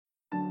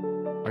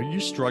Are you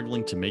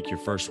struggling to make your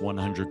first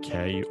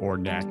 100K or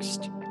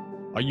next?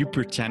 Are you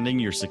pretending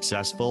you're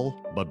successful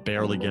but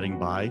barely getting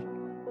by?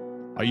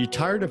 Are you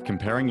tired of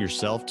comparing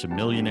yourself to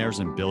millionaires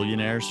and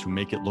billionaires who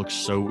make it look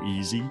so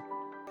easy?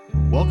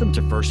 Welcome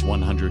to First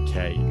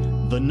 100K,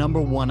 the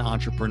 #1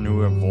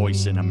 entrepreneur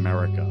voice in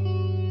America.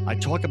 I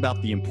talk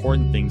about the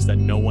important things that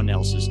no one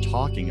else is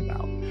talking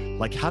about,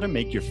 like how to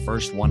make your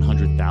first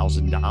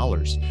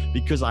 $100,000,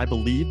 because I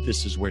believe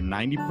this is where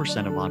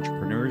 90% of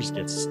entrepreneurs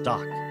get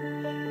stuck.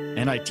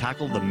 And I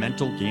tackle the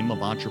mental game of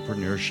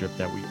entrepreneurship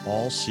that we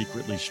all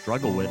secretly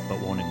struggle with but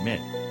won't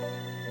admit.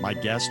 My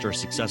guests are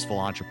successful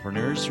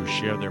entrepreneurs who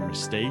share their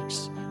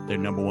mistakes, their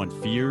 #1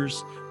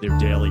 fears, their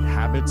daily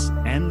habits,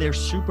 and their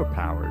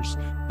superpowers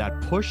that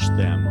push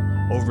them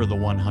over the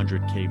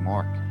 100K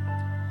mark.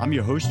 I'm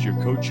your host,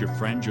 your coach, your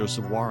friend,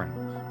 Joseph Warren.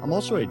 I'm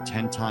also a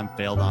 10-time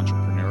failed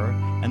entrepreneur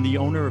and the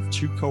owner of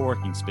 2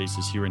 co-working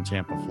spaces here in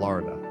Tampa,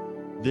 Florida.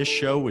 This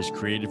show was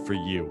created for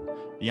you,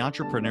 the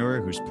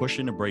entrepreneur who's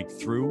pushing to break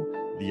through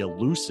the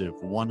elusive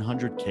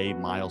 100K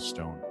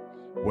milestone.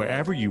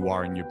 Wherever you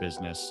are in your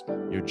business,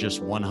 you're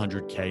just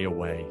 100K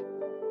away.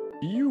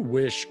 Do you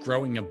wish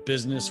growing a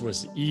business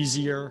was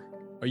easier?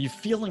 Are you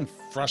feeling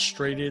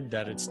frustrated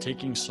that it's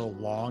taking so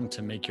long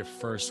to make your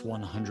first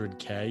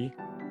 100K?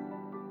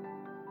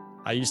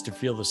 I used to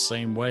feel the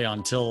same way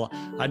until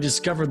I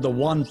discovered the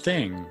one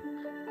thing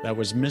that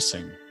was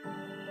missing.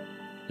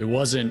 It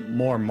wasn't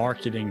more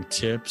marketing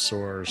tips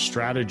or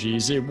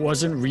strategies. It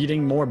wasn't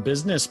reading more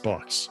business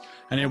books.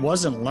 And it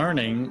wasn't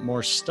learning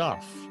more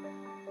stuff.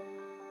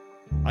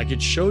 I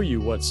could show you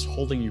what's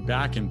holding you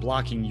back and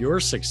blocking your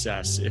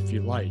success if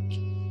you like.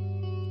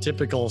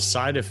 Typical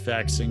side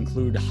effects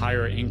include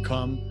higher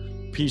income,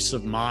 peace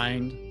of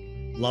mind,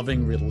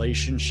 loving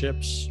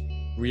relationships,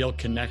 real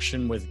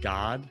connection with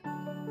God,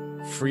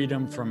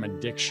 freedom from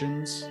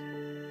addictions,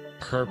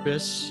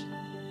 purpose,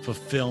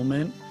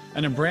 fulfillment,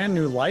 and a brand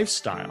new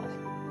lifestyle.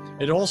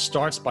 It all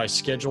starts by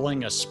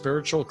scheduling a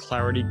spiritual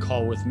clarity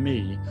call with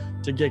me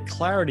to get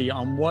clarity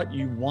on what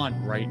you want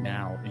right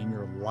now in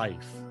your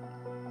life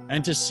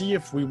and to see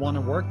if we want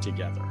to work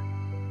together.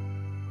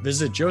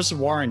 Visit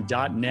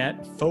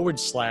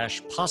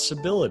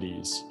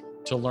josephwarren.net/possibilities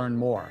to learn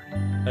more.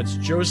 That's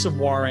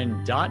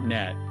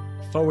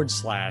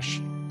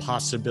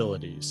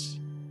josephwarren.net/possibilities.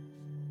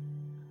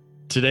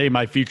 Today,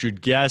 my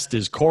featured guest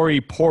is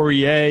Corey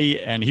Poirier,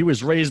 and he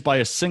was raised by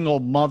a single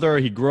mother.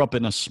 He grew up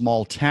in a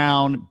small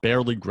town,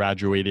 barely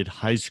graduated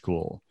high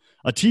school.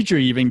 A teacher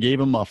even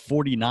gave him a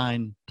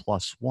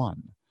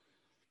 49+1.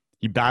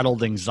 He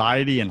battled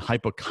anxiety and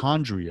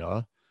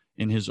hypochondria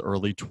in his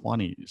early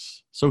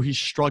 20s. So he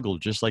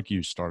struggled just like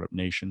you, Startup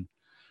Nation.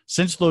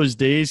 Since those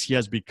days, he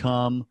has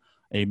become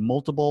a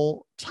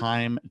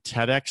multiple-time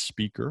TEDx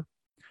speaker,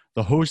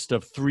 the host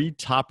of 3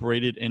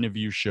 top-rated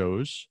interview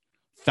shows,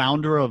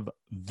 founder of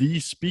The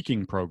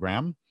Speaking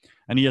Program,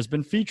 and he has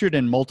been featured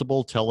in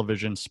multiple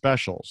television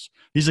specials.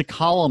 He's a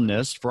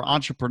columnist for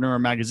Entrepreneur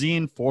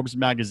Magazine, Forbes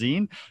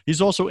Magazine. He's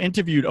also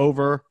interviewed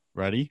over,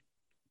 ready,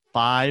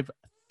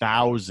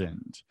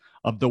 5,000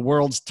 of the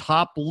world's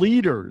top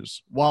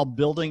leaders while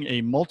building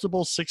a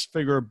multiple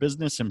 6-figure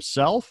business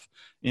himself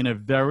in a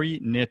very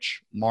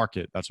niche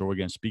market. That's what we're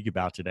going to speak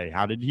about today.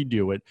 How did he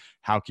do it?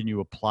 How can you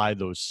apply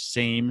those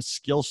same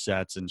skill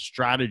sets and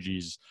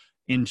strategies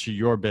into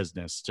your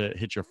business to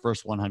hit your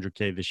first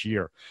 100K this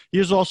year? He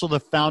is also the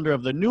founder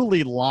of the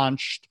newly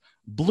launched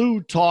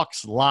Blue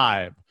Talks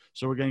Live.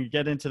 So we're going to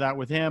get into that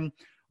with him.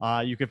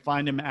 You can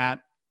find him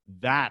at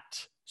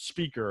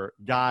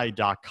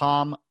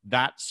thatspeakerguy.com,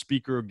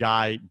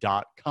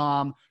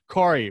 thatspeakerguy.com.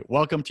 Corey,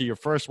 welcome to your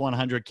first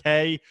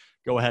 100K.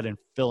 Go ahead and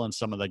fill in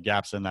some of the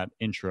gaps in that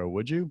intro,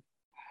 would you?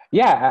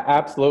 Yeah,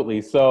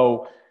 absolutely.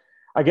 So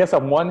I guess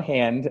on one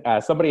hand,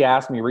 somebody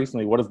asked me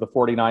recently, what does the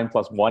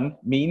 49+1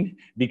 mean?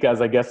 Because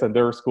I guess in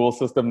their school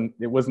system,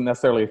 it wasn't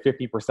necessarily a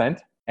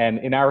 50%. And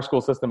in our school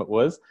system, it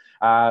was.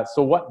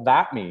 So what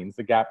that means,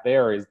 the gap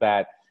there, is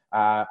that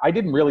I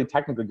didn't really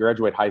technically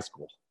graduate high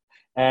school.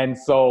 And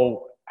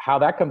so how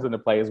that comes into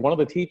play is one of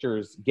the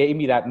teachers gave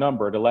me that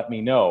number to let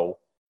me know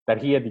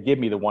that he had to give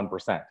me the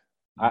 1%.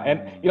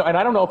 And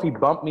I don't know if he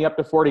bumped me up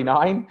to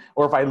 49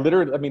 or if I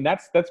literally,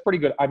 that's pretty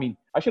good. I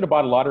should have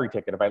bought a lottery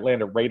ticket if I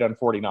landed right on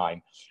 49.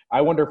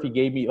 I wonder if he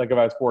gave me, like if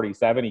I was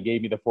 47, he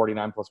gave me the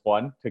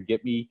 49+1 to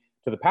get me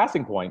to the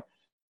passing point.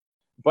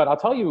 But I'll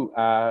tell you,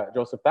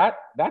 Joseph,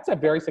 that's a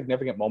very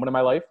significant moment in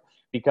my life,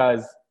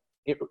 because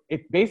it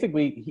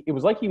basically, it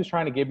was like he was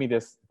trying to give me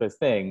this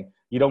thing.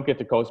 You don't get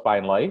to coast by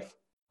in life.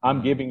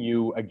 I'm giving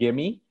you a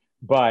gimme,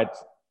 but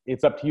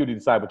it's up to you to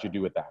decide what you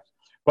do with that.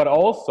 But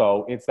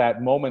also, it's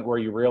that moment where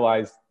you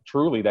realize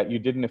truly that you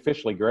didn't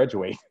officially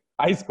graduate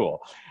high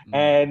school.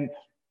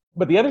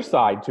 But the other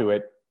side to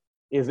it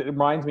is, it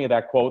reminds me of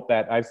that quote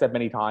that I've said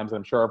many times, and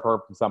I'm sure I've heard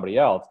from somebody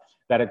else,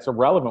 that it's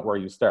irrelevant where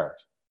you start.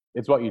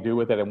 It's what you do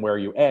with it and where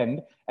you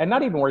end. And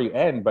not even where you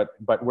end, but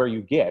where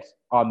you get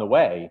on the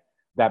way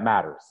that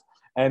matters.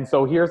 And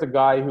so here's a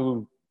guy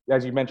who,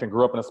 as you mentioned,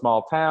 grew up in a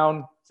small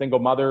town, single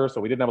mother,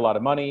 so we didn't have a lot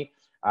of money,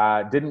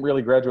 didn't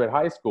really graduate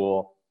high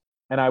school.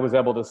 and I was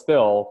able to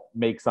still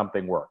make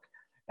something work.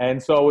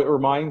 And so it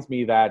reminds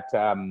me that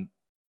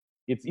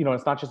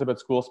it's not just about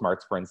school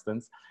smarts, for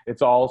instance.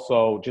 It's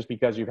also, just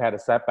because you've had a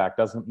setback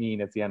doesn't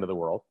mean it's the end of the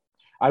world.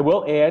 I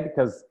will add,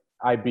 because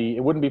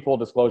it wouldn't be full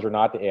disclosure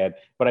not to add,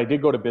 but I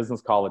did go to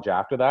business college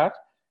after that,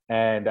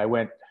 and I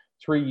went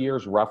 3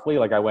 years roughly.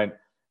 Like I went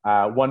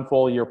one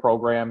full year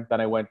program,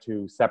 then I went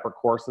to separate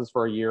courses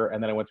for a year,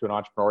 and then I went to an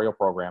entrepreneurial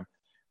program.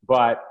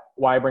 But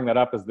why I bring that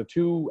up is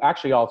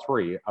all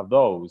three of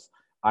those,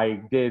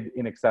 I did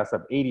in excess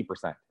of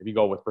 80%, if you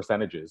go with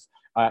percentages,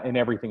 in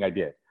everything I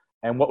did.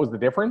 And what was the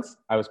difference?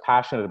 I was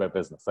passionate about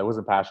business. I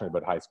wasn't passionate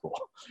about high school.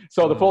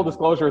 So the full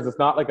disclosure is, it's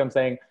not like I'm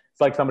saying,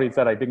 it's like somebody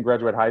said, I didn't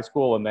graduate high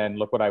school and then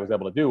look what I was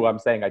able to do. I'm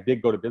saying I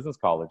did go to business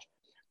college,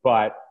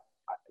 but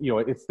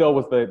it still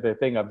was the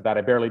thing of that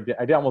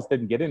I almost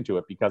didn't get into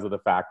it because of the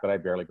fact that I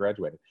barely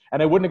graduated.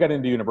 And I wouldn't have got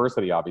into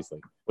university, obviously,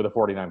 with a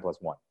 49+1.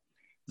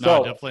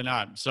 No, definitely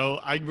not. So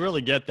I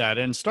really get that.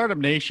 And Startup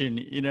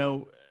Nation,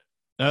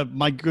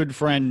 my good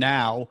friend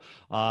now,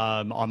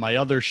 on my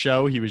other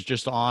show, he was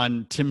just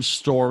on, Tim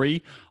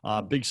Story,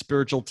 big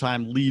spiritual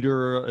time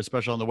leader,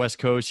 especially on the West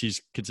Coast.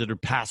 He's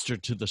considered pastor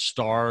to the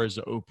stars,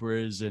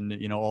 Oprah's,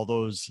 and all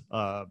those,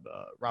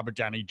 Robert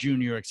Downey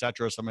Jr., et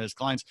cetera, some of his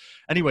clients.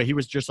 Anyway, he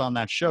was just on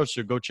that show,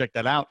 so go check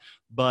that out.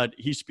 But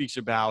he speaks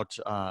about,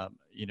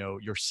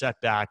 your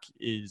setback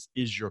is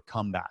your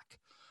comeback.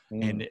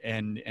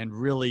 And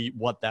really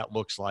what that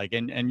looks like.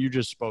 And you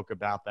just spoke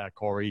about that,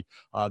 Corey,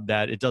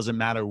 that it doesn't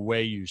matter where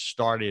you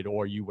started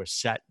or you were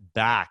set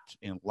back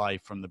in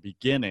life from the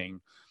beginning,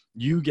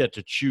 you get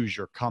to choose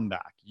your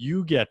comeback.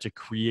 You get to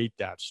create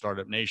that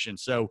Startup Nation.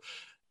 So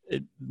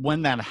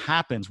when that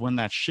happens, when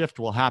that shift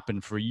will happen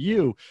for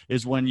you,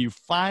 is when you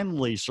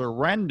finally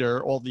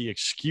surrender all the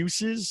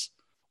excuses,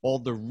 all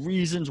the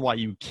reasons why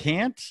you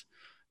can't,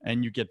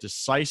 and you get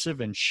decisive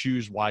and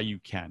choose why you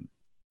can.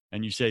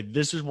 And you say,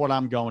 this is what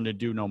I'm going to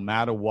do no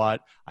matter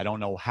what. I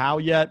don't know how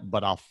yet,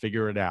 but I'll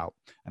figure it out.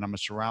 And I'm going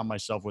to surround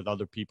myself with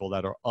other people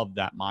that are of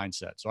that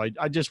mindset. So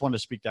I just want to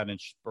speak that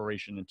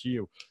inspiration into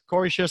you.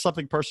 Corey, share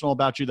something personal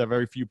about you that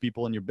very few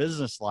people in your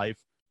business life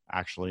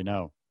actually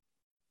know.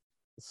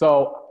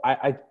 So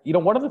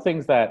one of the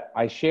things that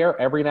I share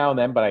every now and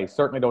then, but I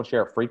certainly don't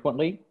share it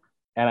frequently,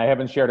 and I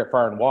haven't shared it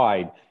far and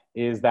wide,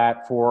 is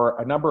that for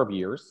a number of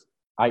years,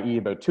 i.e.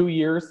 about 2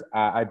 years,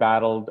 I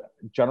battled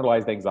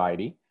generalized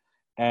anxiety.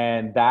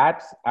 And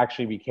that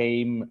actually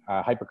became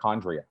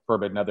hypochondria for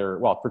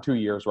for 2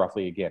 years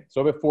roughly again.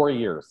 So about 4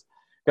 years,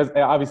 because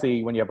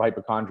obviously when you have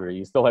hypochondria,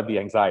 you still have the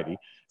anxiety.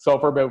 So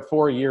for about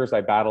 4 years,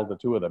 I battled the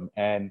two of them.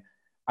 And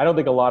I don't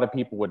think a lot of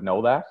people would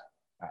know that.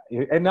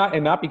 And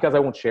not because I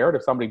won't share it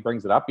if somebody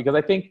brings it up, because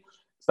I think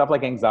stuff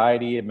like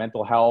anxiety and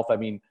mental health, I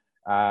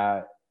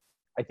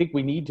think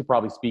we need to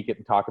probably speak it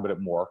and talk about it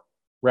more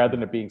rather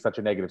than it being such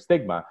a negative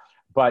stigma.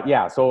 But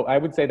yeah, so I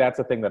would say that's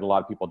a thing that a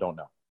lot of people don't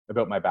know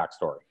about my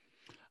backstory.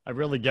 I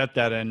really get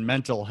that. And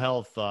mental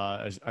health,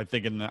 I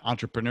think in the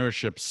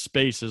entrepreneurship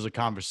space, is a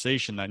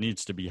conversation that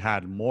needs to be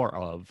had more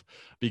of,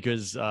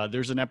 because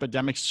there's an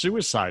epidemic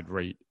suicide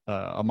rate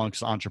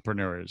amongst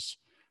entrepreneurs,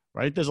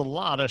 right? There's a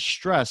lot of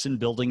stress in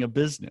building a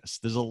business.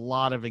 There's a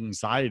lot of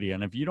anxiety.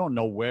 And if you don't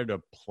know where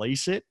to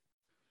place it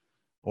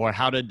or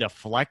how to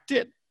deflect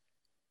it,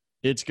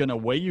 it's going to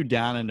weigh you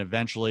down, and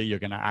eventually you're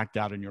going to act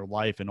out in your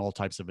life in all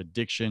types of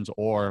addictions,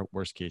 or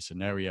worst case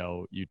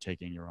scenario, you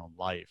taking your own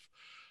life.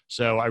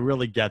 So I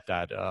really get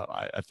that.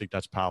 I think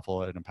that's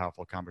powerful and a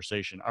powerful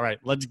conversation. All right,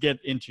 let's get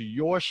into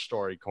your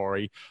story,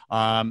 Corey.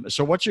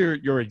 So what's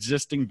your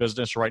existing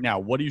business right now?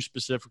 What do you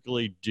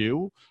specifically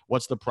do?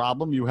 What's the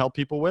problem you help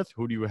people with?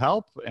 Who do you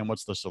help? And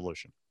what's the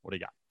solution? What do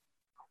you got?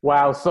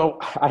 Wow. So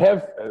I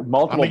have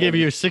multiple. I'm going to give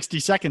you 60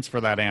 seconds for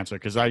that answer,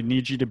 because I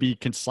need you to be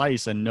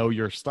concise and know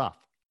your stuff.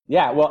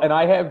 Yeah. Well, and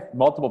I have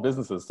multiple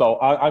businesses. So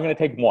I'm going to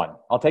take one.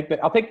 I'll take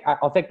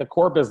the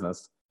core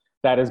business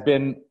that has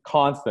been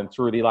constant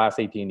through the last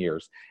 18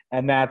 years.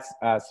 And that's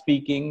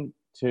speaking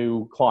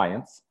to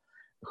clients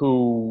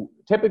who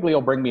typically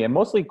will bring me in,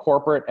 mostly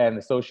corporate and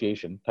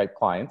association type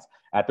clients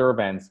at their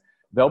events.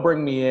 They'll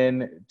bring me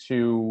in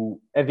to,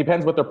 it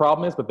depends what their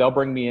problem is, but they'll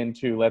bring me in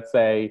to, let's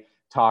say,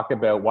 talk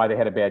about why they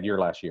had a bad year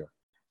last year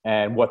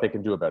and what they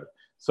can do about it.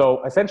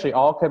 So essentially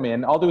I'll come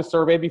in, I'll do a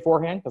survey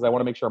beforehand because I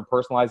want to make sure I'm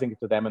personalizing it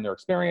to them and their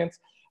experience.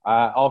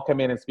 I'll come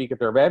in and speak at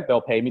their event.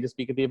 They'll pay me to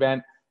speak at the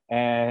event.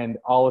 And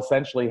I'll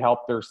essentially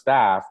help their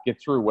staff get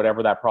through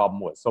whatever that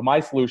problem was. So my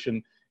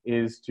solution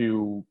is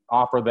to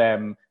offer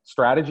them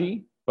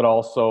strategy, but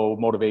also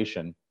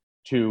motivation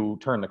to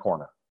turn the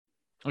corner.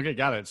 Okay,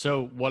 got it.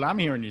 So what I'm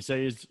hearing you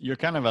say is you're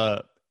kind of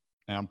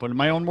and I'm putting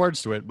my own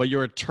words to it, but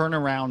you're a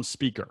turnaround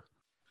speaker.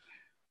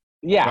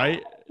 Yeah.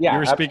 Right? Yeah.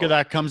 You're a speaker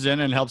that comes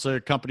in and helps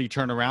a company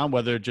turn around,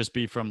 whether it just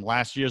be from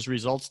last year's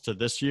results to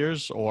this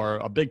year's or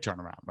a big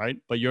turnaround, right?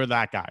 But you're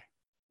that guy.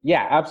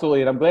 Yeah,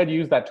 absolutely. And I'm glad you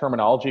used that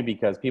terminology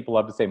because people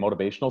love to say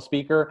motivational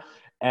speaker.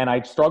 And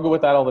I struggle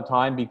with that all the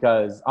time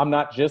because I'm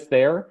not just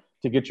there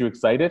to get you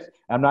excited.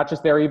 I'm not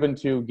just there even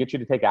to get you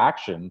to take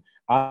action.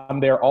 I'm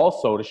there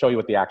also to show you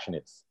what the action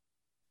is.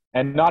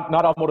 And not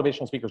all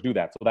motivational speakers do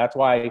that. So that's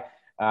why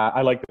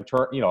I like the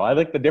term, I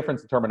like the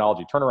difference in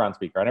terminology, turnaround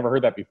speaker. I never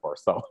heard that before.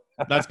 So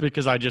That's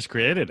because I just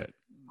created it.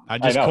 I I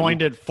just know.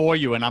 coined it for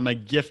you, and I'm going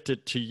to gift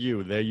it to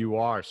you. There you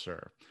are,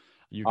 sir.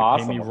 You can pay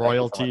Awesome. me Well, thank you so much.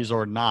 royalties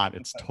or not.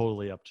 It's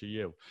totally up to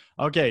you.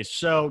 Okay,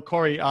 so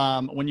Corey,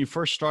 when you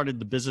first started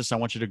the business, I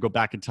want you to go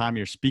back in time,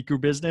 your speaker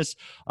business.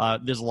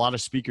 There's a lot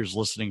of speakers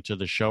listening to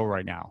the show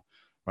right now,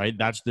 right?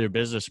 That's their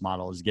business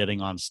model, is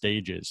getting on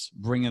stages,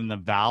 bringing the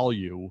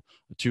value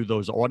to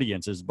those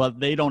audiences, but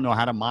they don't know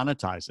how to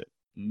monetize it.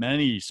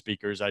 Many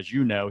speakers, as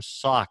you know,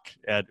 suck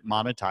at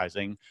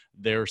monetizing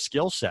their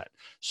skill set.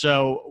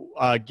 So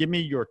give me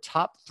your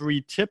top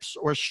 3 tips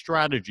or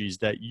strategies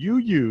that you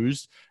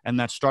use and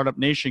that Startup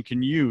Nation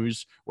can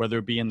use, whether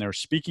it be in their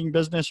speaking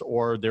business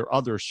or their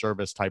other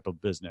service type of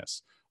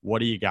business. What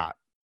do you got?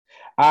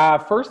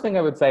 First thing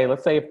I would say,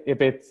 let's say if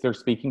it's their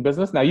speaking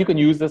business. Now you can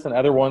use this in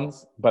other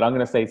ones, but I'm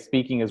going to say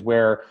speaking is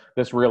where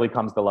this really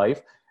comes to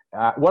life.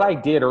 What I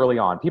did early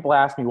on, people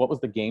ask me what was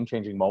the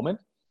game-changing moment.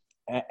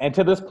 And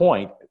to this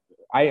point,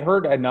 I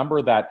heard a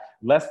number that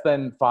less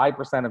than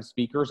 5% of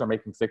speakers are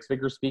making 6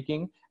 figures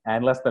speaking,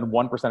 and less than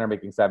 1% are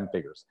making 7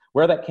 figures.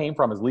 Where that came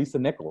from is Lisa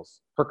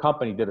Nichols. Her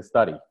company did a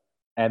study,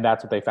 and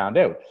that's what they found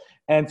out.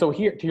 And so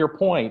here, to your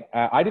point,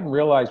 I didn't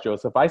realize,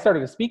 Joseph, I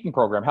started a speaking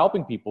program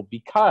helping people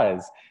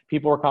because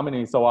people were coming to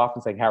me so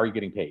often saying, how are you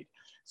getting paid?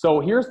 So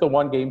here's the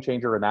one game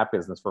changer in that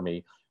business for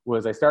me,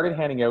 was I started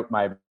handing out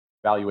my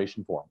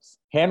evaluation forms.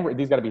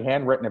 These got to be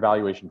handwritten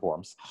evaluation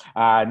forms,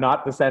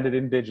 not to send it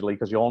in digitally,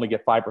 because you'll only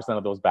get 5%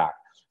 of those back.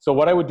 So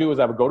what I would do is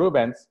I would go to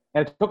events,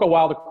 and it took a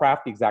while to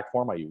craft the exact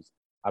form I use.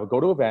 I would go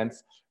to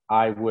events,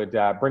 I would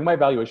bring my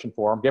evaluation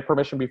form, get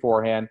permission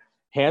beforehand,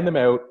 hand them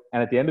out,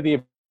 and at the end of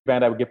the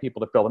event, I would get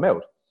people to fill them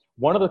out.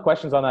 One of the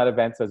questions on that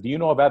event says, do you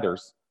know of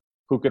others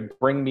who could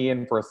bring me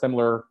in for a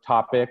similar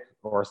topic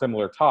or a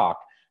similar talk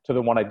to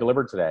the one I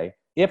delivered today?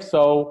 If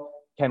so,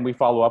 can we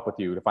follow up with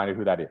you to find out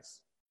who that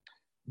is?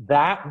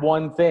 That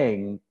one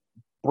thing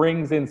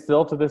brings in,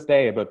 still to this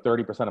day, about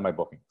 30% of my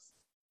bookings.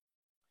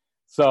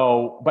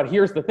 So, but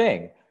here's the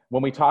thing.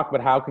 When we talk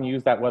about how can you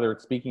use that, whether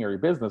it's speaking or your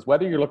business,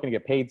 whether you're looking to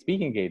get paid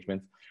speaking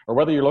engagements or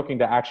whether you're looking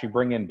to actually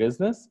bring in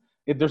business,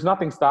 there's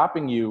nothing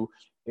stopping you,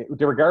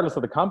 regardless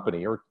of the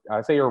company, or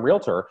say you're a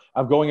realtor,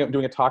 of going out and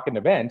doing a talk at an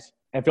event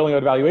and filling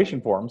out evaluation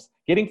forms,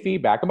 getting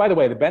feedback. And by the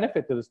way, the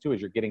benefit to this too is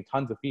you're getting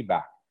tons of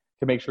feedback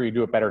to make sure you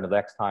do it better the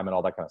next time and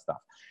all that kind of stuff.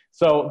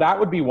 So that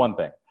would be one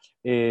thing,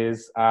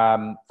 is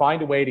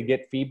find a way to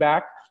get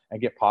feedback and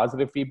get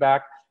positive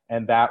feedback.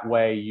 And that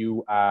way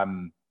you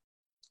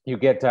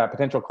get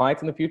potential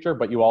clients in the future,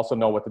 but you also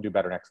know what to do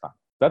better next time.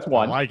 That's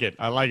one.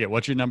 I like it.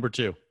 What's your number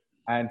 2?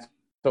 And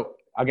so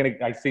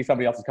I see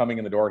somebody else is coming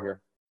in the door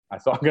here.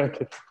 So I'm going to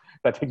get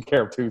that taken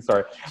care of too.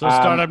 Sorry. So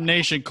Startup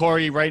Nation,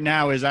 Corey right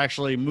now is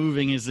actually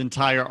moving his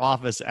entire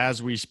office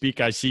as we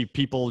speak. I see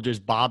people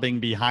just bobbing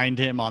behind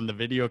him on the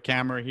video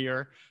camera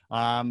here.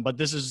 But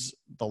this is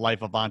the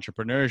life of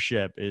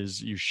entrepreneurship,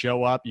 is you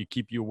show up, you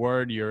keep your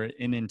word, you're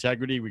in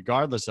integrity,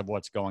 regardless of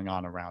what's going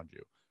on around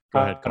you. Go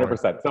ahead, Corey.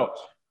 100%.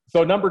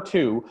 So number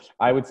 2,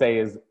 I would say,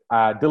 is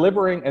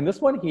delivering. And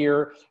this one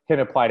here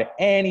can apply to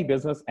any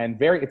business,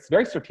 and it's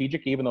very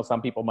strategic, even though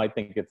some people might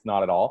think it's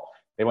not at all.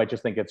 They might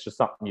just think it's just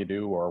something you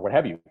do or what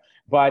have you,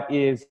 but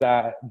is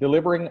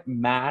delivering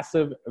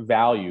massive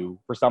value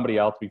for somebody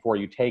else before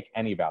you take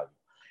any value.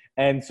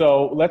 And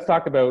so let's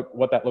talk about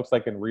what that looks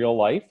like in real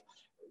life.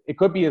 It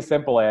could be as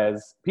simple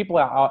as, people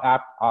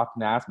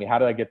often ask me, how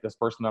did I get this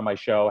person on my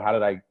show? How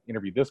did I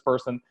interview this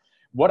person?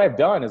 What I've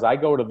done is I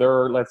go to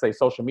their, let's say,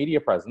 social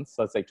media presence,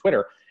 let's say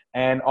Twitter,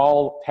 and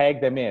I'll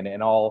tag them in,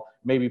 and I'll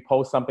maybe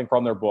post something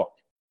from their book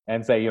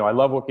and say, I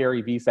love what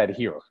Gary Vee said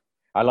here.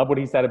 I love what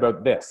he said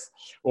about this.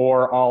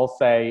 Or I'll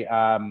say,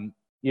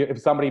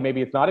 if somebody,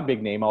 maybe it's not a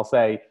big name, I'll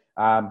say,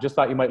 just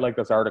thought you might like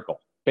this article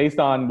based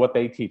on what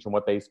they teach and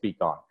what they speak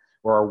on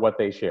or what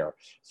they share.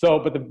 So,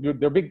 but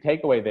their big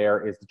takeaway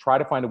there is to try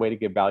to find a way to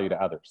give value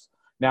to others.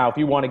 Now, if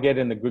you want to get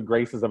in the good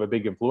graces of a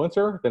big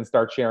influencer, then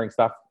start sharing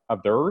stuff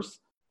of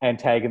theirs and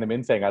tagging them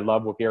in, saying, I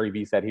love what Gary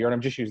Vee said here. And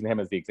I'm just using him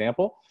as the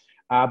example.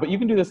 But you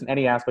can do this in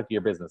any aspect of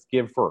your business.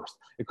 Give first.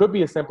 It could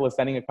be as simple as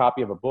sending a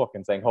copy of a book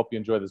and saying, hope you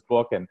enjoy this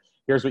book, and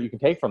here's what you can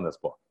take from this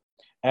book.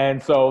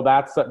 And so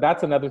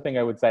that's another thing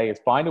I would say, is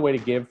find a way to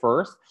give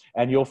first,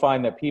 and you'll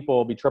find that people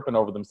will be tripping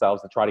over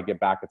themselves to try to give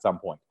back at some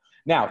point.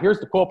 Now, here's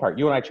the cool part.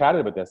 You and I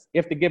chatted about this.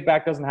 If the give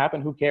back doesn't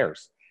happen, who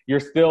cares? You're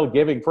still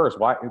giving first.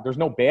 Why? There's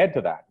no bad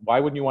to that. Why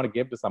wouldn't you want to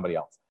give to somebody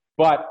else?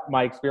 But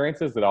my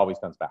experience is it always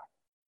comes back.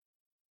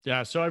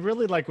 Yeah, so I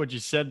really like what you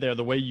said there,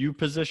 the way you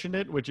positioned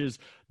it, which is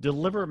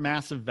deliver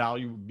massive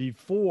value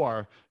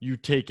before you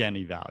take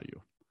any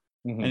value.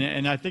 Mm-hmm.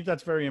 And I think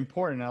that's very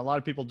important. And a lot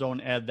of people don't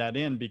add that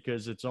in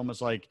because it's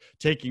almost like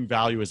taking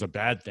value is a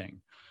bad thing.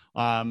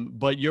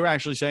 But you're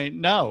actually saying,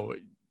 no,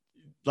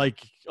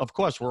 like, of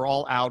course, we're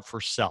all out for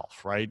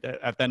self, right?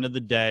 At the end of the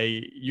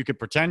day, you could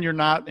pretend you're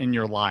not and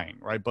you're lying,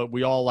 right? But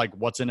we all like,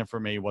 what's in it for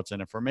me? What's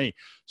in it for me?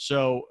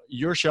 So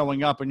you're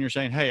showing up and you're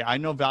saying, hey, I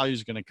know value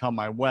is going to come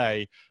my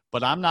way,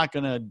 but I'm not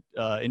going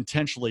to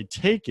intentionally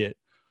take it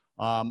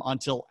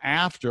until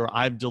after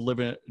I've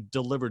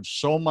delivered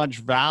so much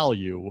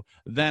value.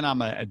 Then I'm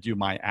going to do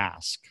my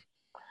ask.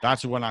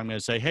 That's when I'm going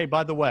to say, hey,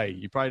 by the way,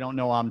 you probably don't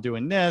know I'm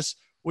doing this.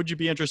 Would you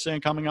be interested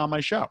in coming on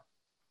my show?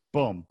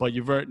 Boom. But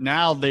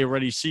now they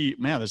already see,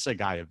 man, this is a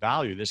guy of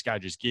value. This guy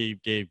just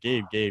gave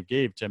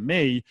to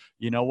me.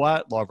 You know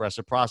what? Law of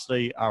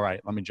reciprocity. All right,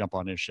 let me jump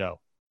on his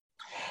show.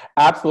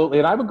 Absolutely.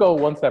 And I would go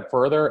one step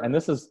further. And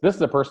this is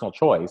a personal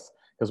choice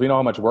because we know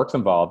how much work's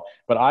involved.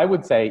 But I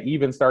would say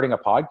even starting a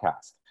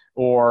podcast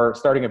or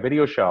starting a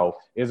video show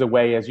is a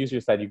way, as you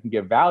just said, you can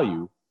give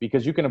value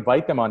because you can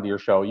invite them onto your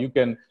show. You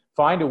can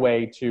find a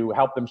way to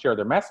help them share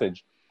their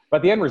message.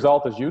 But the end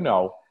result, as you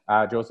know,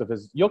 Joseph,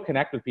 is you'll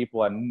connect with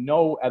people on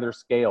no other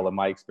scale, in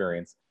my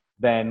experience,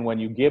 than when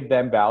you give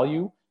them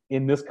value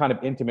in this kind of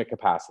intimate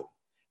capacity.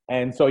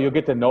 And so you'll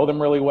get to know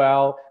them really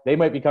well. They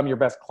might become your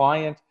best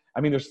client.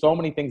 I mean, there's so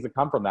many things that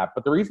come from that.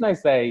 But the reason I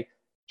say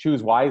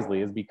choose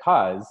wisely is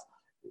because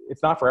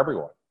it's not for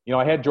everyone. You know,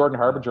 I had Jordan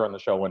Harbinger on the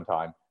show one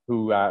time,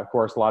 who, of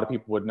course, a lot of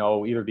people would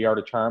know either The Art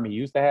of Charm he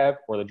used to have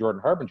or the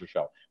Jordan Harbinger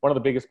Show, one of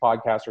the biggest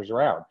podcasters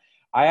around.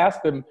 I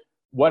asked him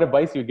what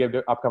advice he would give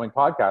to upcoming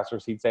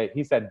podcasters.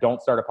 He said,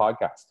 don't start a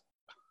podcast.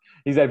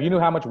 He said, if you knew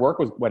how much work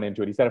went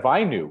into it, he said, if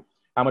I knew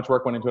how much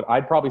work went into it,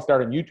 I'd probably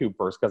start on YouTube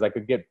first because I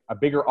could get a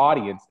bigger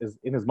audience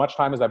in as much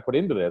time as I put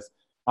into this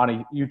on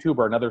a YouTube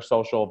or another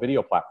social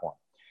video platform.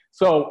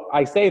 So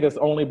I say this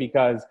only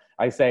because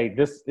I say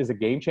this is a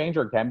game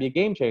changer. It can be a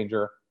game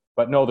changer,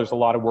 but no, there's a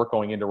lot of work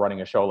going into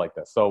running a show like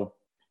this. So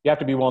you have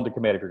to be willing to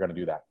commit if you're going to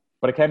do that,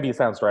 but it can be a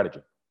sound strategy.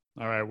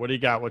 All right. What do you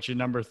got? What's your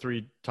number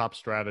 3 top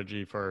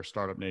strategy for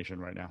Startup Nation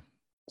right now?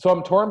 So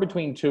I'm torn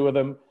between two of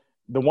them.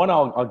 The one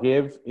I'll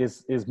give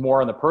is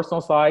more on the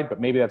personal side,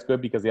 but maybe that's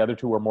good because the other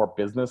two are more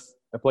business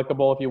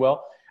applicable, if you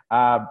will.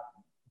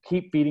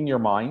 Keep feeding your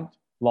mind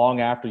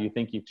long after you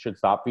think you should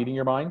stop feeding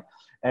your mind.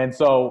 And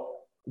so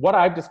what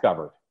I've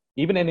discovered,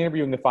 even in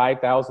interviewing the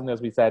 5,000,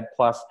 as we said,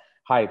 plus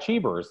high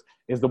achievers,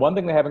 is the one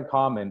thing they have in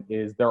common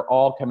is they're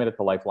all committed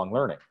to lifelong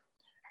learning.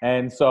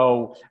 And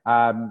so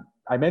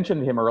I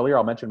mentioned him earlier,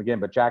 I'll mention him again,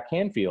 but Jack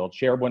Canfield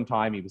shared one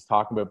time, he was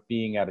talking about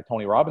being at a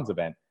Tony Robbins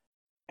event.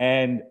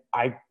 And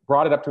I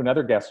brought it up to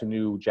another guest who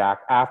knew Jack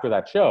after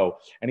that show.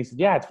 And he said,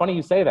 yeah, it's funny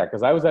you say that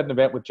because I was at an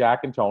event with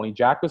Jack and Tony.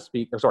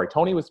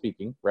 Tony was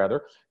speaking,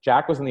 rather.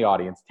 Jack was in the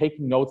audience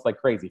taking notes like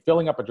crazy,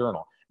 filling up a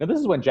journal. Now, this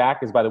is when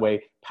Jack is, by the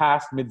way,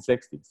 past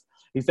mid-60s.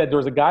 He said there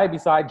was a guy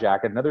beside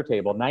Jack at another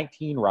table,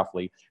 19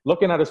 roughly,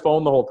 looking at his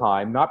phone the whole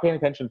time, not paying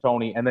attention to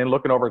Tony, and then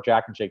looking over at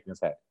Jack and shaking his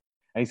head.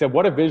 And he said,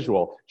 what a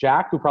visual.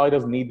 Jack, who probably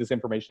doesn't need this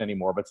information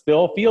anymore, but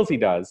still feels he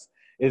does,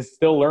 is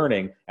still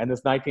learning. And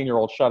this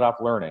 19-year-old shut up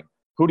learning.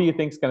 Who do you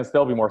think is going to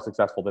still be more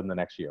successful than the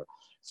next year?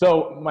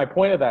 So my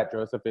point of that,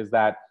 Joseph, is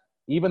that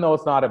even though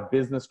it's not a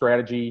business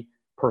strategy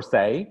per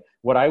se,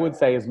 what I would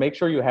say is make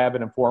sure you have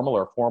an informal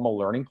or formal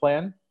learning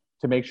plan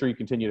to make sure you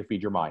continue to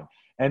feed your mind.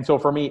 And so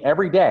for me,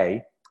 every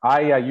day,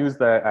 I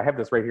have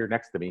this right here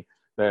next to me,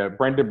 the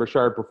Brendan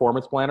Burchard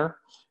Performance Planner.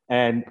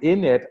 And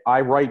in it,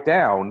 I write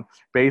down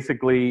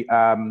basically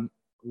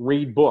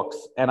read books.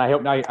 And I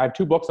have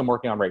 2 books I'm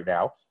working on right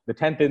now. The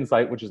 10th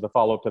Insight, which is the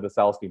follow-up to the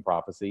Celestine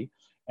Prophecy,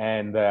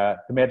 and The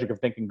Magic of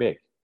Thinking Big.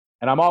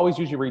 And I'm always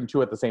usually reading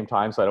 2 at the same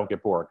time so I don't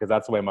get bored because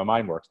that's the way my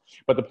mind works.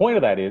 But the point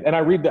of that is, and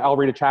I'll read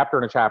a chapter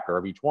and a chapter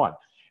of each one.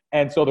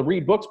 And so the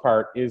read books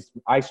part is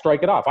I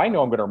strike it off. I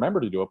know I'm going to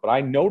remember to do it, but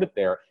I note it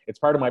there. It's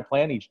part of my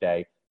plan each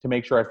day to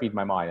make sure I feed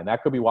my mind. And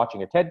that could be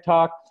watching a TED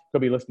Talk,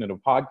 could be listening to a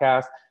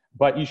podcast,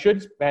 but you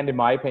should spend, in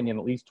my opinion,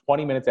 at least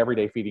 20 minutes every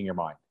day feeding your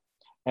mind.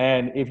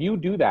 And if you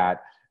do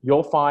that,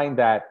 you'll find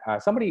that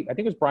somebody, I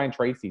think it was Brian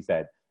Tracy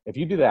said, if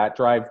you do that,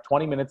 drive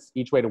 20 minutes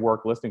each way to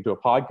work listening to a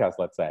podcast,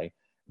 let's say,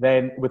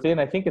 then within,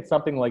 I think it's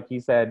something like he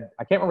said,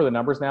 I can't remember the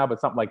numbers now, but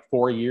something like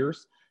 4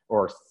 years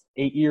or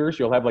 8 years,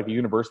 you'll have like a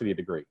university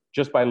degree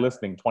just by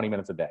listening 20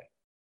 minutes a day.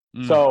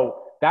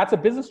 So that's a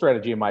business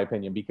strategy, in my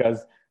opinion,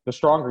 because the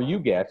stronger you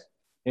get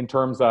in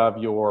terms of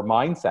your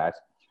mindset,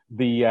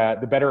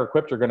 the better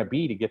equipped you're going to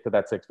be to get to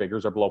that 6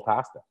 figures or blow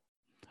past it.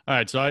 All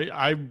right. So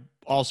I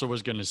also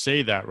was going to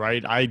say that,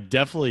 right? I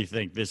definitely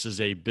think this is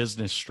a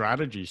business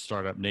strategy,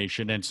 Startup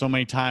Nation. And so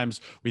many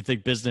times we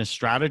think business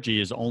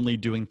strategy is only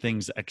doing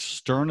things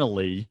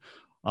externally,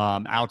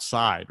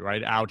 outside,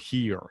 right? Out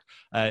here,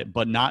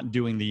 but not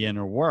doing the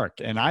inner work.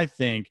 And I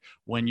think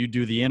when you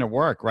do the inner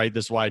work, right?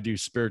 This is why I do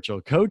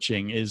spiritual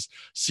coaching is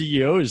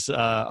CEOs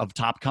of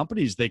top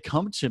companies, they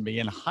come to me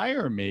and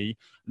hire me,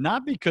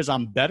 not because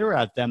I'm better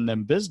at them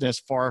than business,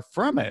 far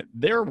from it.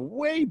 They're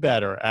way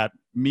better at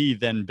me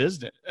than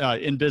business,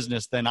 in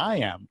business than I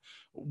am,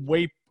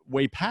 way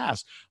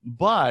past.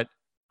 But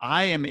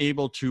I am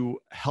able to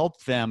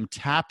help them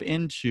tap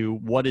into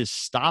what is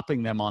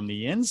stopping them on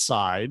the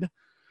inside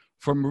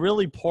from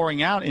really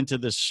pouring out into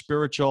this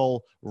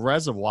spiritual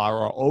reservoir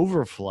or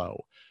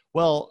overflow.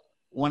 Well,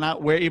 when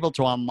we're able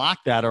to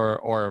unlock that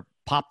or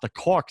pop the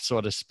cork, so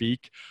to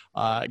speak,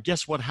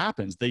 guess what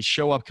happens? They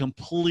show up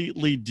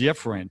completely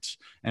different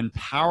and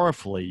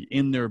powerfully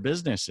in their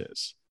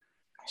businesses.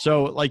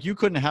 So like you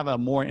couldn't have a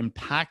more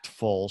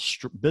impactful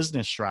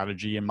business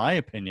strategy, in my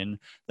opinion,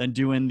 than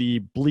doing the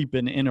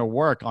bleeping inner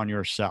work on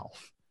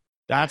yourself.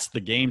 That's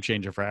the game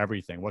changer for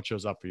everything. What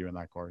shows up for you in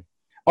that, Corey?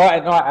 Oh,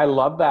 I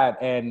love that.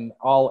 And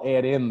I'll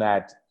add in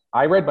that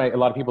I read a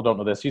lot of people don't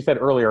know this. You said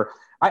earlier,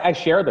 I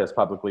share this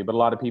publicly, but a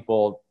lot of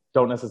people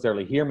don't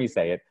necessarily hear me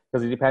say it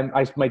because it depends.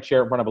 I might share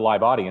it in front of a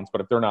live audience,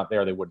 but if they're not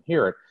there, they wouldn't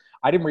hear it.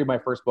 I didn't read my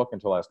first book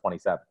until I was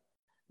 27,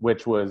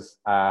 which was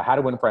How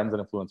to Win Friends and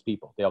Influence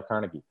People, Dale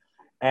Carnegie.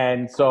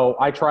 And so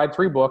I tried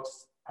 3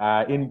 books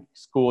in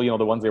school,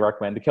 the ones they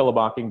recommend, To Kill a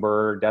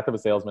Mockingbird, Death of a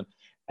Salesman.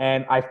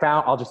 And I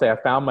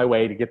found my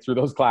way to get through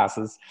those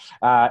classes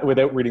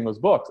without reading those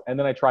books. And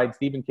then I tried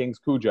Stephen King's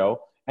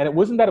Cujo. And it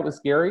wasn't that it was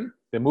scary.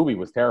 The movie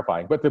was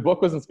terrifying. But the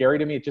book wasn't scary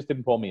to me. It just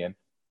didn't pull me in.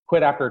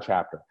 Quit after a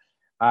chapter.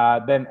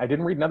 Then I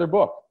didn't read another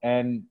book.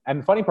 And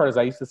the funny part is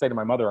I used to say to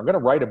my mother, I'm going to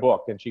write a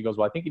book. And she goes,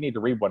 well, I think you need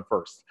to read one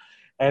first.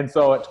 And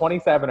so at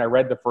 27, I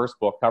read the first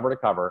book cover to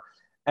cover.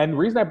 And the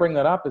reason I bring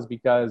that up is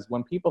because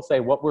when people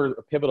say what were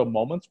the pivotal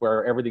moments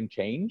where everything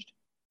changed,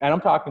 and I'm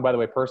talking, by the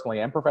way,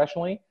 personally and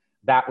professionally,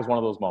 that was one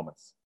of those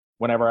moments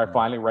whenever I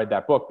finally read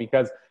that book,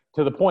 because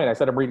to the point, I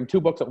said, I'm reading 2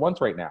 books at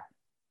once right now.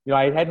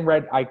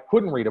 I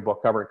couldn't read a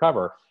book cover to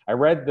cover. I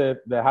read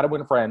the How to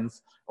Win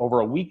Friends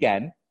over a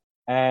weekend,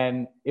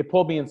 and it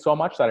pulled me in so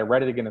much that I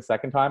read it again a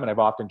second time. And I've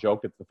often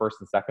joked it's the first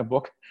and second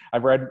book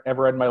I've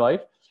ever read in my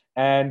life.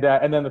 And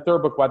then the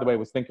third book, by the way,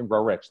 was Think and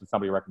Grow Rich that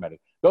somebody recommended.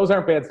 Those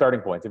aren't bad starting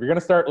points. If you're going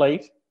to start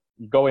late,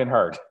 go in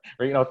hard.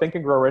 Think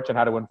and Grow Rich and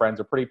How to Win Friends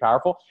are pretty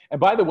powerful.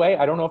 And by the way,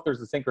 I don't know if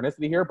there's a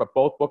synchronicity here, but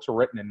both books were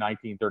written in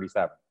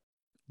 1937.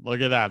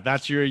 Look at that.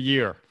 That's your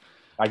year.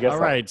 I guess. All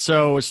right.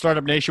 So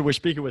Startup Nation, we're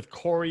speaking with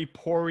Corey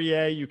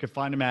Poirier. You can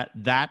find him at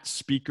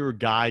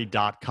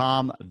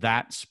thatspeakerguy.com,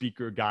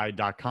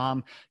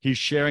 thatspeakerguy.com. He's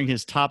sharing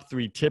his top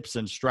 3 tips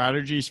and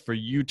strategies for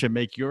you to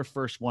make your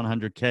first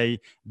 100K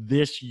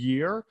this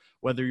year.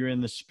 Whether you're in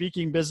the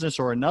speaking business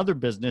or another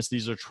business,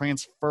 these are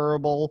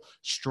transferable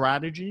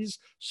strategies.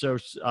 So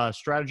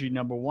strategy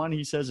number 1,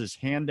 he says, is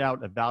hand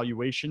out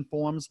evaluation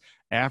forms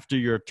after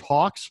your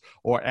talks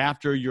or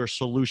after your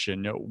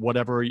solution,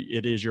 whatever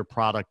it is your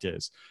product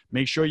is.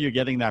 Make sure you're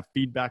getting that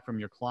feedback from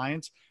your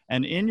clients.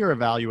 And in your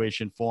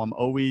evaluation form,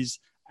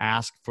 always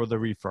ask for the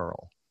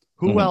referral.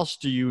 Who else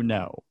do you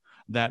know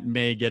that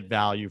may get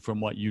value from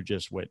what you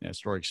just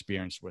witnessed or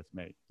experienced with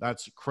me?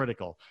 That's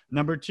critical.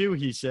 Number 2,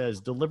 he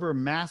says, deliver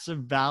massive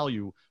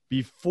value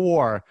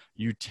before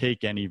you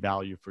take any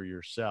value for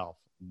yourself.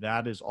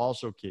 That is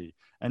also key.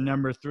 And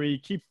number 3,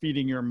 keep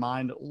feeding your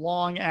mind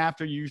long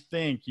after you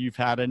think you've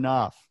had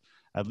enough.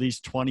 At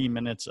least 20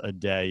 minutes a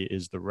day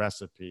is the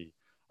recipe.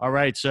 All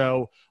right.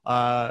 So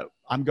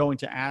I'm going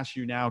to ask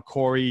you now,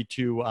 Corey,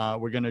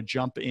 we're going to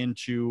jump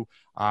into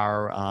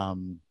our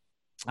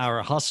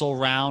hustle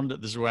round.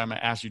 This is where I'm going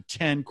to ask you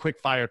 10 quick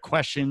fire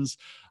questions.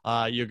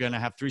 You're going to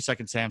have 3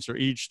 seconds to answer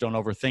each. Don't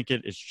overthink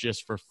it. It's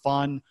just for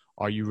fun.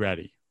 Are you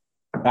ready?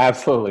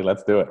 Absolutely.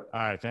 Let's do it.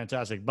 All right.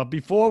 Fantastic. But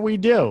before we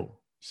do,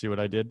 see what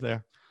I did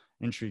there?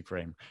 Intrigue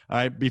frame. All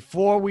right.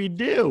 Before we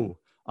do,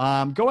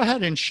 go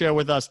ahead and share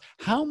with us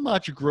how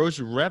much gross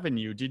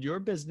revenue did your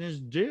business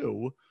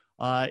do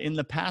in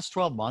the past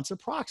 12 months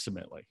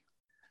approximately?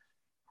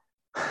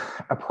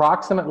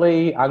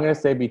 Approximately, I'm going to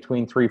say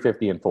between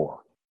 350 and 4.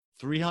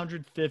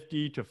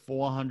 350 to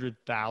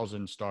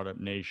 400,000, Startup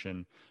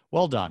Nation.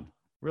 Well done.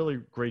 Really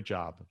great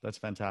job. That's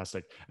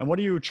fantastic. And what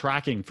are you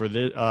tracking for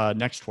the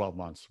next 12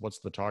 months? What's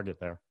the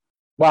target there?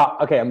 Well,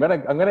 okay, I'm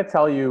gonna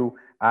tell you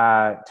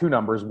 2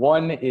 numbers.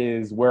 One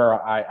is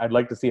where I'd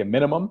like to see a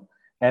minimum,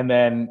 and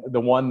then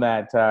the one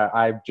that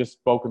I've just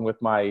spoken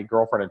with my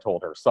girlfriend and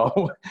told her.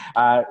 So,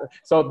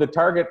 so the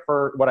target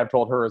for what I've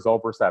told her is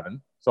over 7,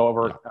 so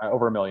over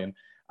 $1 million.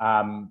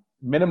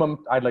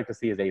 Minimum I'd like to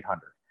see is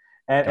 800.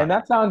 And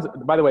that sounds,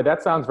 by the way,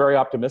 that sounds very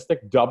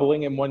optimistic,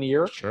 doubling in 1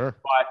 year. Sure.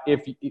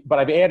 But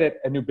I've added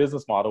a new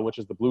business model, which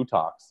is the Blue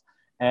Talks.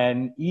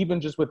 And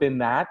even just within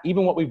that,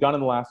 even what we've done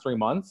in the last 3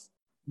 months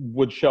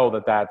would show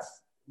that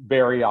that's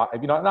very,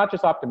 not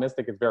just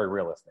optimistic, it's very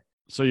realistic.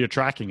 So you're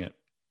tracking it.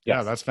 Yes.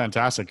 Yeah, that's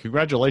fantastic.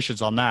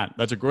 Congratulations on that.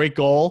 That's a great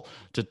goal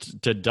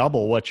to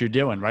double what you're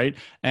doing, right?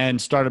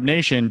 And Startup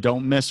Nation,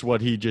 don't miss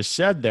what he just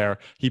said there.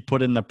 He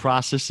put in the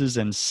processes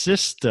and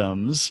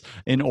systems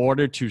in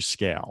order to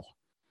scale.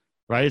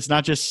 Right? It's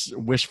not just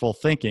wishful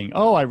thinking.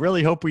 Oh, I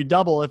really hope we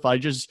double. If I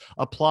just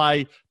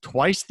apply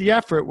twice the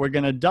effort, we're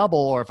going to double.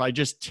 Or if I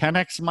just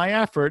 10x my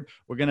effort,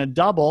 we're going to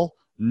double.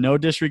 No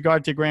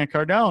disregard to Grant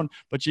Cardone,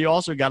 but you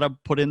also got to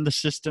put in the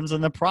systems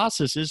and the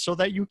processes so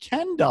that you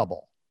can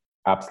double.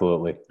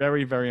 Absolutely.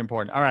 Very, very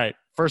important. All right.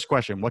 First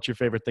question. What's your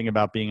favorite thing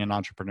about being an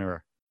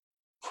entrepreneur?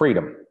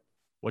 Freedom.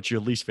 What's your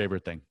least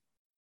favorite thing?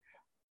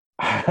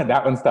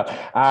 That one's tough.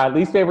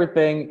 Least favorite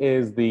thing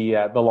is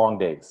the long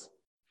days.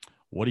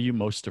 What are you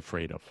most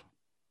afraid of?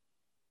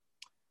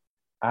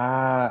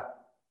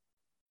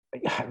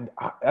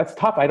 That's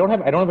tough. I don't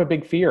have a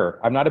big fear.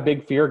 I'm not a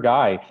big fear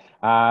guy.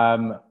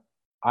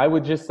 I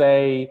would just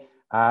say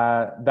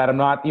that I'm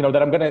not,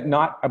 that I'm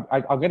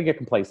going to get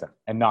complacent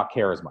and not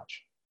care as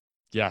much.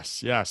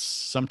 Yes, yes.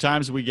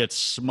 Sometimes we get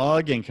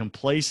smug and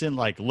complacent,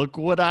 like, look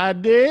what I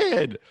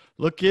did.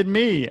 Look at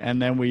me.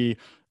 And then we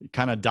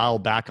kind of dial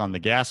back on the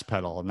gas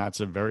pedal. And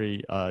that's a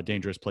very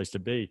dangerous place to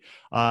be.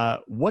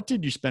 What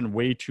did you spend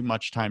way too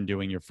much time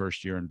doing your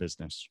first year in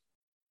business?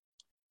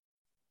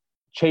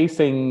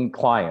 Chasing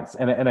clients.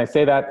 And I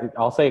say that,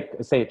 I'll say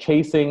it,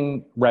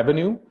 chasing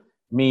revenue,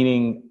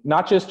 meaning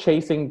not just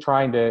chasing,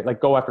 trying to like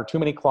go after too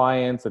many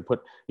clients and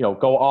put,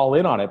 go all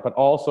in on it, but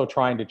also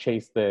trying to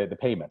chase the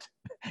payment,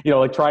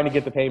 like trying to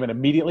get the payment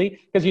immediately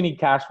because you need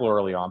cash flow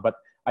early on. But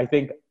I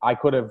think I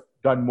could have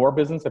done more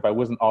business if I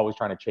wasn't always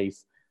trying to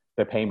chase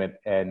the payment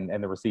and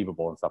the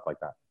receivable and stuff like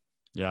that.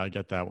 Yeah, I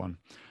get that one.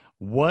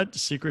 What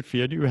secret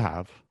fear do you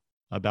have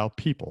about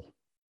people?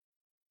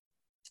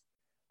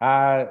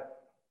 Uh,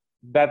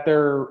 that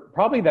they're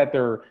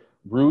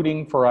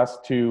rooting for us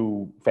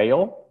to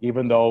fail,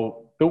 even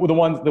though the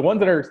ones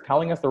that are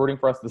telling us they're rooting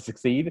for us to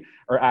succeed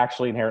are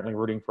actually inherently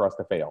rooting for us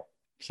to fail.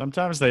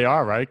 Sometimes they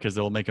are, right? Because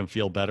it'll make them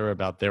feel better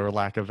about their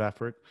lack of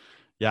effort.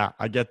 Yeah,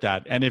 I get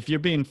that. And if you're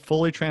being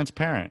fully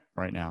transparent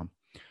right now,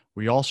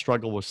 we all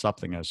struggle with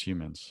something as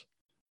humans.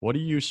 What are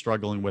you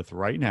struggling with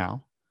right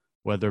now,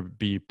 whether it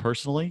be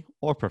personally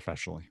or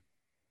professionally?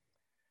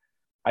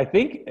 I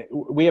think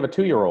we have a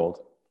 2-year-old,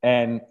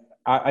 and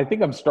I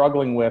think I'm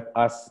struggling with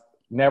us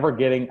never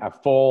getting a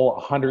full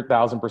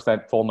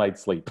 100,000% full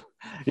night's sleep.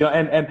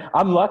 And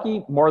I'm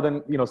lucky more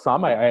than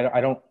some. I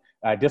don't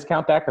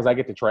discount that because I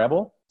get to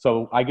travel.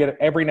 So I get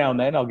every now and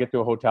then I'll get to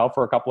a hotel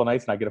for a couple of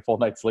nights and I get a full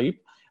night's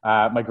sleep.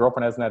 My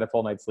girlfriend hasn't had a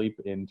full night's sleep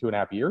in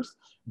 2.5 years,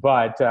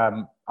 but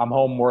I'm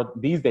home more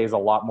these days, a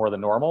lot more than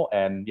normal.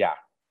 And yeah,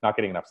 not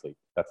getting enough sleep.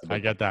 That's the big I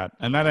get that.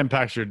 And that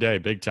impacts your day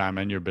big time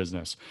and your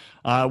business.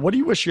 What do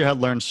you wish you had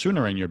learned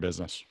sooner in your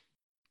business?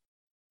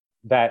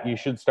 That you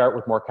should start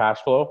with more cash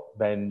flow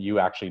than you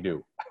actually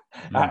do.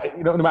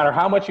 Mm, No matter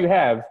how much you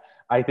have,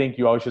 I think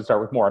you always should start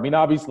with more. I mean,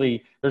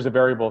 obviously, there's a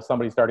variable.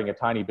 Somebody starting a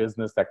tiny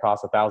business that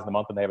costs $1,000 a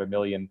month and they have 1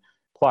 million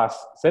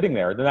plus sitting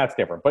there, then that's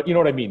different. But you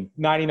know what I mean?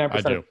 I 99%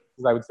 of do.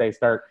 businesses, I would say,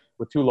 start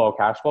with too low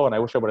cash flow. And I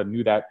wish I would have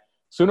knew that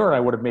sooner, and I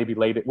would have maybe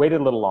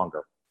waited a little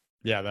longer.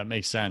 Yeah, that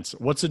makes sense.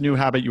 What's a new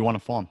habit you want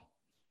to form?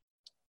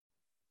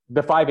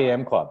 The 5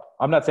 a.m. club.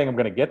 I'm not saying I'm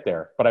going to get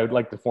there, but I would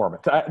like to form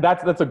it.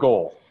 That's a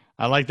goal.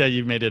 I like that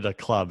you've made it a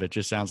club. It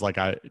just sounds like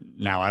I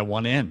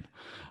want in.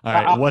 All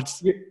right. I,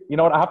 you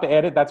know what? I have to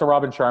edit. That's a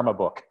Robin Sharma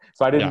book.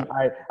 So I Yeah, didn't.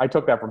 I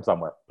took that from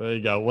somewhere. there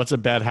you go. What's a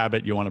bad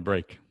habit you want to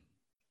break?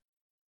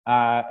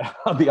 Uh,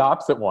 the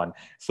opposite one.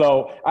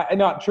 So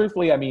not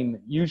truthfully. I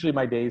mean, usually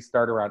my days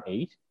start around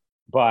 8,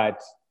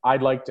 but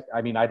I'd like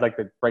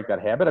to break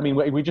that habit. I mean,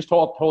 we just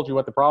told you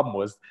what the problem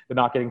was, the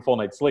not getting full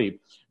night's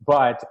sleep.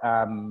 But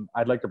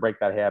I'd like to break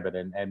that habit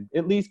and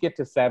at least get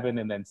to 7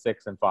 and then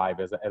 6 and 5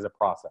 as a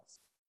process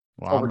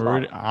Well, over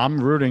time. I'm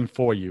rooting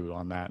for you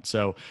on that.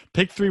 So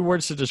pick 3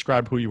 words to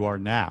describe who you are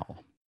now.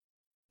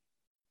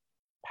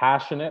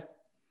 Passionate,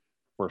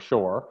 for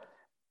sure.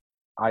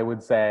 I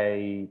would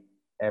say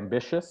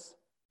ambitious,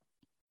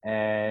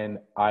 and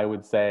I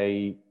would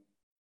say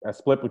a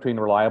split between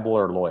reliable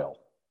or loyal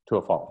to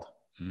a fault.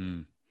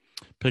 Mm.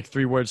 Pick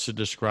 3 words to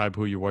describe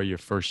who you were your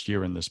first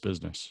year in this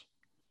business.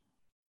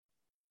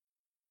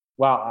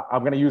 Well, I'm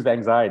going to use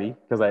anxiety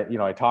because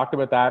I talked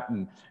about that,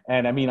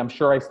 and I mean, I'm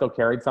sure I still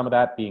carried some of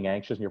that, being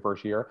anxious in your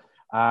first year.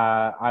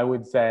 I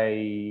would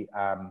say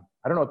I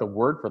don't know what the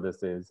word for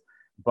this is,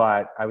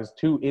 but I was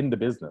too in the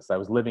business. I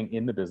was living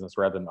in the business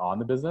rather than on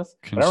the business.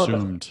 But I don't know if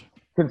that's Consumed.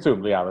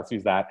 consumed. Yeah, let's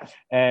use that.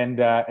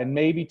 And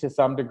maybe to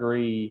some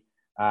degree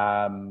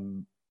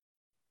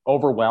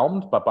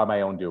overwhelmed, but by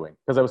my own doing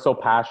because I was so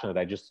passionate.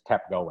 I just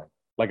kept going,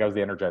 like I was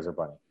the Energizer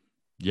Bunny.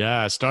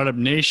 Yeah, Startup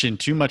Nation,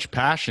 too much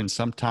passion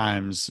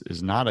sometimes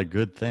is not a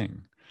good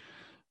thing,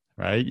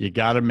 right? You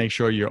got to make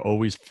sure you're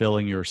always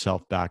filling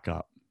yourself back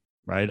up,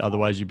 right?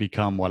 Otherwise, you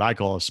become what I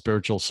call a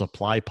spiritual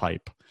supply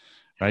pipe,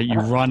 right? You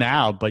run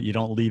out, but you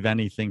don't leave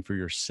anything for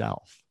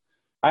yourself.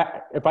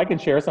 If I can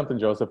share something,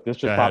 Joseph, this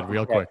Go just ahead, popped in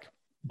real my head. quick.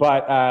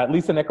 But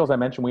Lisa Nichols, I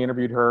mentioned, we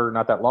interviewed her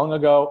not that long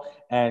ago,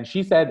 and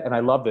she said, and I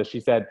love this. She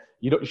said,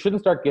 you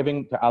shouldn't start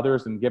giving to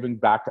others and giving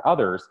back to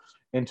others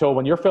until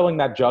when you're filling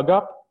that jug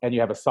up and you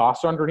have a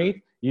saucer underneath,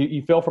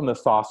 you fill from the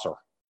saucer.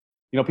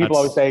 People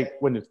always That's say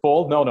when it's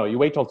full, no, you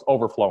wait till it's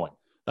overflowing.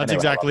 That's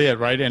Anyway, I love exactly it. it,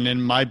 right? And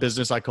in my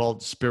business, I call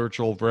it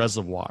spiritual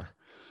reservoir.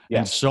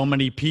 And Yes, so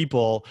many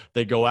people,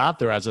 they go out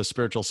there as a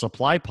spiritual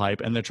supply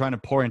pipe and they're trying to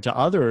pour into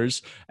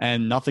others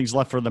and nothing's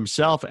left for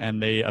themselves.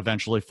 And they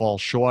eventually fall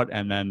short.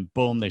 And then,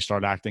 boom, they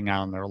start acting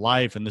out in their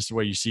life. And this is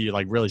where you see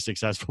like really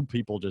successful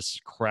people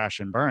just crash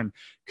and burn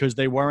because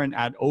they weren't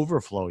at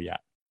overflow yet.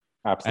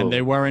 And they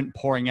absolutely. weren't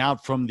pouring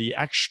out from the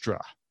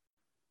extra.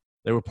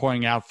 They were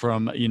pouring out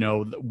from,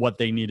 what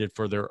they needed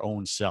for their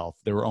own self,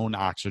 their own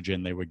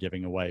oxygen they were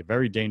giving away.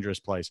 Very dangerous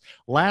place.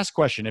 Last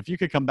question. If you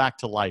could come back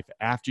to life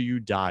after you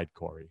died,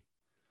 Corey,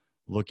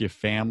 look your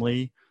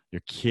family,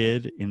 your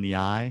kid in the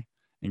eye,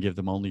 and give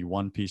them only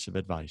one piece of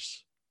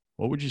advice,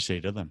 what would you say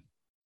to them?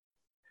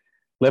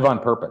 Live on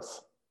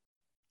purpose.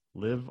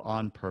 Live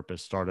on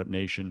purpose, Startup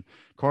Nation.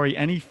 Corey,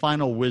 any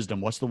final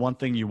wisdom? What's the one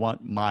thing you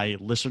want my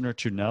listener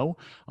to know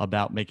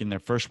about making their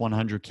first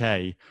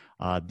 100K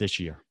this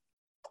year?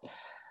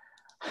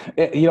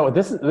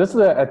 This is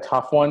a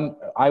tough one.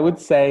 I would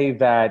say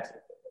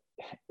that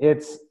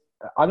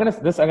I'm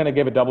gonna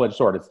give a double-edged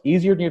sword. It's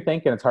easier than you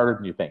think, and it's harder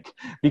than you think,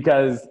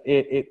 because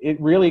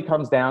it really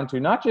comes down to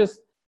not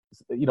just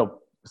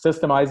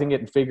systemizing it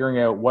and figuring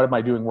out what am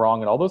I doing wrong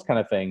and all those kind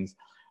of things,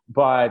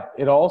 but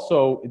it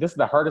also, this is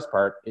the hardest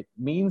part. It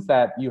means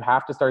that you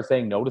have to start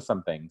saying no to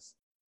some things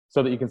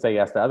so that you can say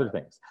yes to other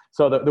things.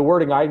 So the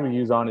wording I would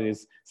use on it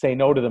is say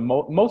no to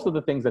most of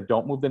the things that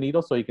don't move the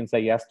needle, so you can say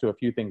yes to a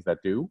few things that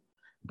do.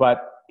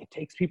 But it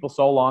takes people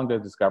so long to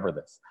discover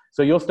this.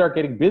 So you'll start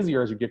getting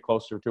busier as you get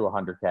closer to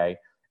 100K.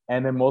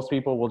 And then most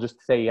people will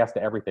just say yes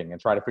to everything and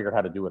try to figure out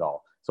how to do it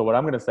all. So what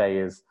I'm going to say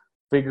is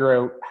figure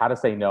out how to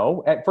say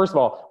no. First of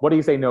all, what do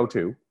you say no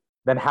to?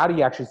 Then how do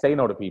you actually say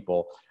no to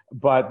people?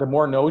 But the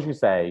more no's you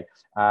say,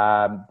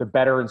 the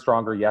better and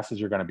stronger yeses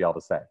you're going to be able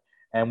to say.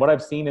 And what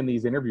I've seen in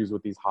these interviews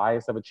with these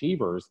highest of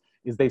achievers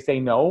is they say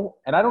no.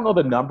 And I don't know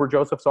the number,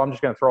 Joseph, so I'm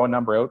just going to throw a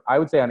number out. I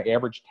would say on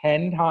average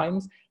 10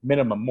 times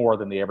minimum more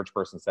than the average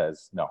person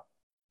says no.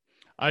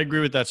 I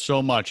agree with that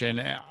so much.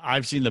 And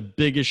I've seen the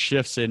biggest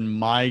shifts in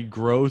my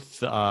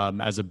growth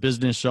as a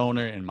business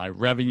owner and my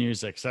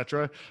revenues, et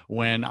cetera,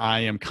 when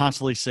I am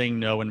constantly saying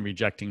no and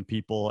rejecting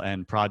people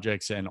and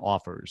projects and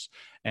offers.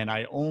 And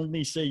I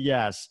only say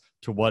yes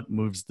to what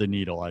moves the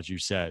needle, as you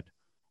said.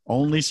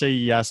 Only say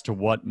yes to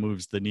what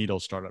moves the needle,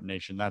 Startup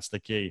Nation. That's the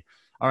key.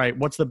 All right.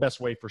 What's the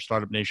best way for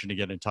Startup Nation to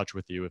get in touch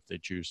with you if they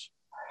choose?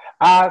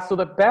 So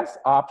the best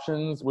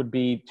options would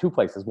be two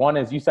places. One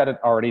is, you said it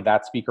already,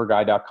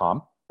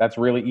 thatspeakerguy.com. That's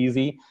really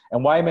easy.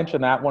 And why I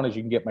mention that one is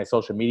you can get my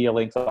social media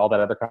links, all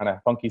that other kind of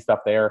funky stuff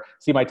there.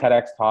 See my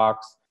TEDx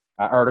talks,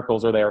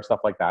 articles are there,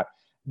 stuff like that.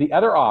 The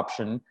other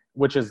option,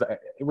 which is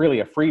really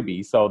a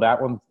freebie, so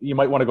that one, you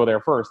might want to go there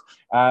first.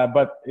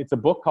 But it's a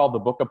book called The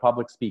Book of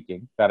Public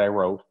Speaking that I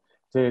wrote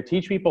to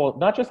teach people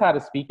not just how to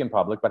speak in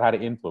public, but how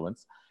to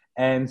influence.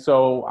 And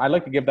so I'd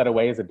like to give that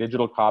away as a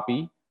digital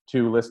copy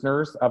to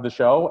listeners of the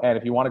show. And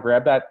if you want to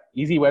grab that,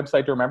 easy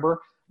website to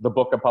remember,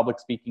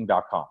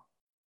 thebookofpublicspeaking.com.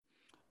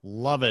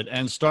 Love it.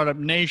 And Startup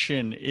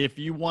Nation, if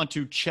you want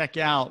to check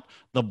out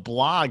the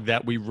blog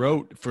that we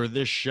wrote for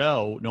this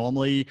show,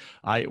 normally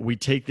we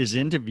take this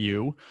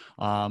interview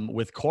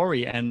with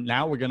Corey, and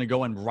now we're going to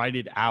go and write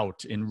it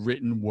out in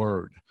written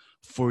word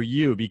for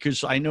you,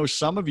 because I know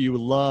some of you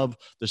love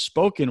the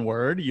spoken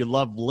word, you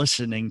love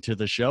listening to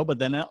the show, but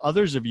then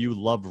others of you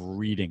love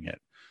reading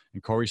it.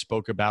 And Corey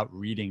spoke about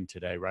reading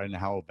today, right, and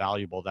how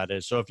valuable that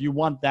is. So if you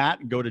want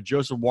that, go to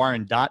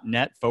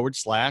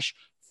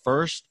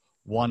josephwarren.net/first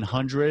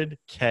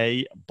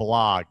 100K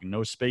blog.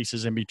 No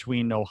spaces in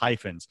between, no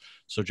hyphens.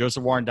 So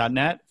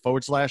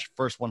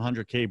josephwarren.net/first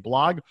 100K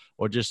blog,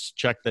 or just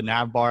check the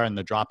nav bar and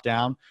the drop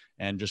down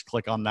and just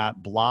click on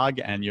that blog,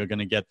 and you're going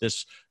to get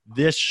this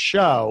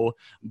show,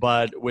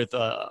 but with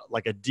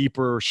a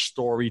deeper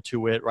story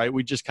to it, right?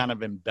 We just kind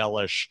of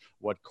embellish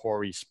what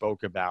Corey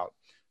spoke about.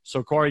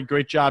 So Corey,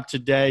 great job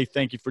today.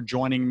 Thank you for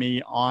joining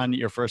me on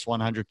your first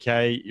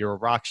 100K. You're a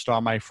rock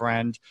star, my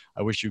friend.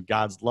 I wish you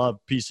God's love,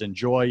 peace, and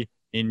joy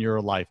in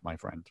your life, my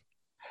friend.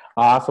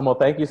 Awesome. Well,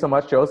 thank you so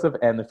much, Joseph.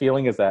 And the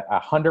feeling is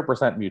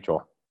 100%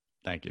 mutual.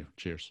 Thank you.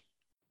 Cheers.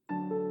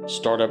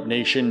 Startup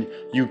Nation,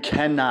 you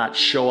cannot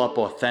show up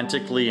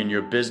authentically in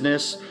your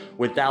business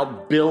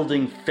without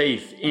building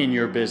faith in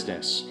your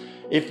business.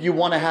 If you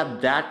want to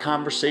have that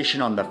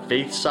conversation on the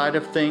faith side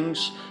of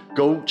things,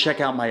 go check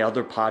out my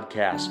other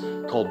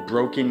podcast called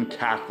Broken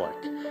Catholic.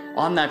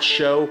 On that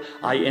show,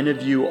 I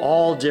interview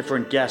all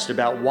different guests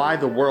about why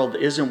the world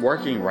isn't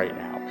working right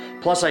now.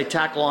 Plus, I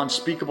tackle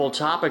unspeakable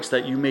topics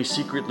that you may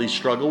secretly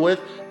struggle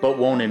with, but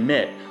won't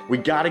admit. We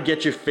got to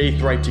get your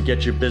faith right to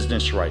get your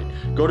business right.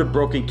 Go to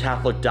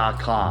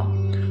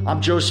brokencatholic.com.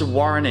 I'm Joseph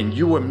Warren, and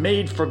you were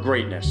made for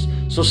greatness.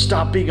 So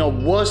stop being a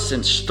wuss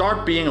and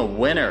start being a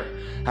winner.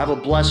 Have a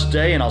blessed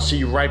day, and I'll see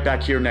you right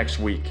back here next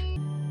week.